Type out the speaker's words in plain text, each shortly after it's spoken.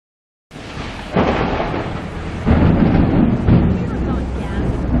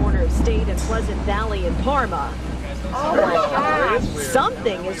Pleasant Valley in Parma. Oh my God.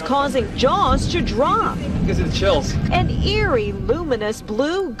 Something is causing jaws to drop. Gives you the chills. An eerie, luminous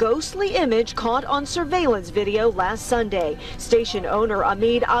blue, ghostly image caught on surveillance video last Sunday. Station owner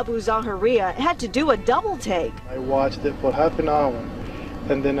Amid Abu Zaharia had to do a double take. I watched it for half an hour,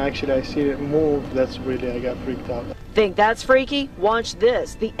 and then actually I see it move. That's really, I got freaked out. Think that's freaky? Watch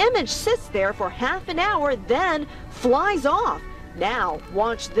this. The image sits there for half an hour, then flies off. Now,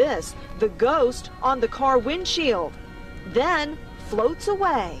 watch this. The ghost on the car windshield, then floats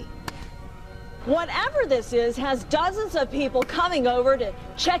away. Whatever this is has dozens of people coming over to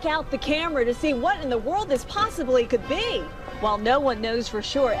check out the camera to see what in the world this possibly could be. While no one knows for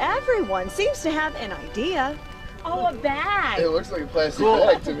sure, everyone seems to have an idea. Oh, a bag. It looks like a plastic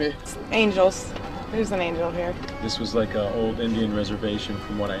bag to me. Angels. There's an angel here. This was like an old Indian reservation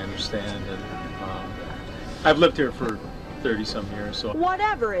from what I understand, and I've lived here for 30-some years. So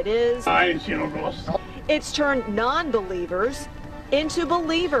whatever it is, I ain't seen no ghost. It's turned non-believers into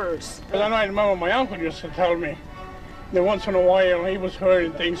believers. I remember my uncle used to tell me that once in a while he was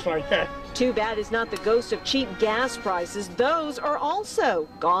hearing things like that. Too bad it's not the ghost of cheap gas prices. Those are also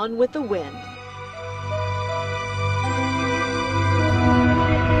gone with the wind.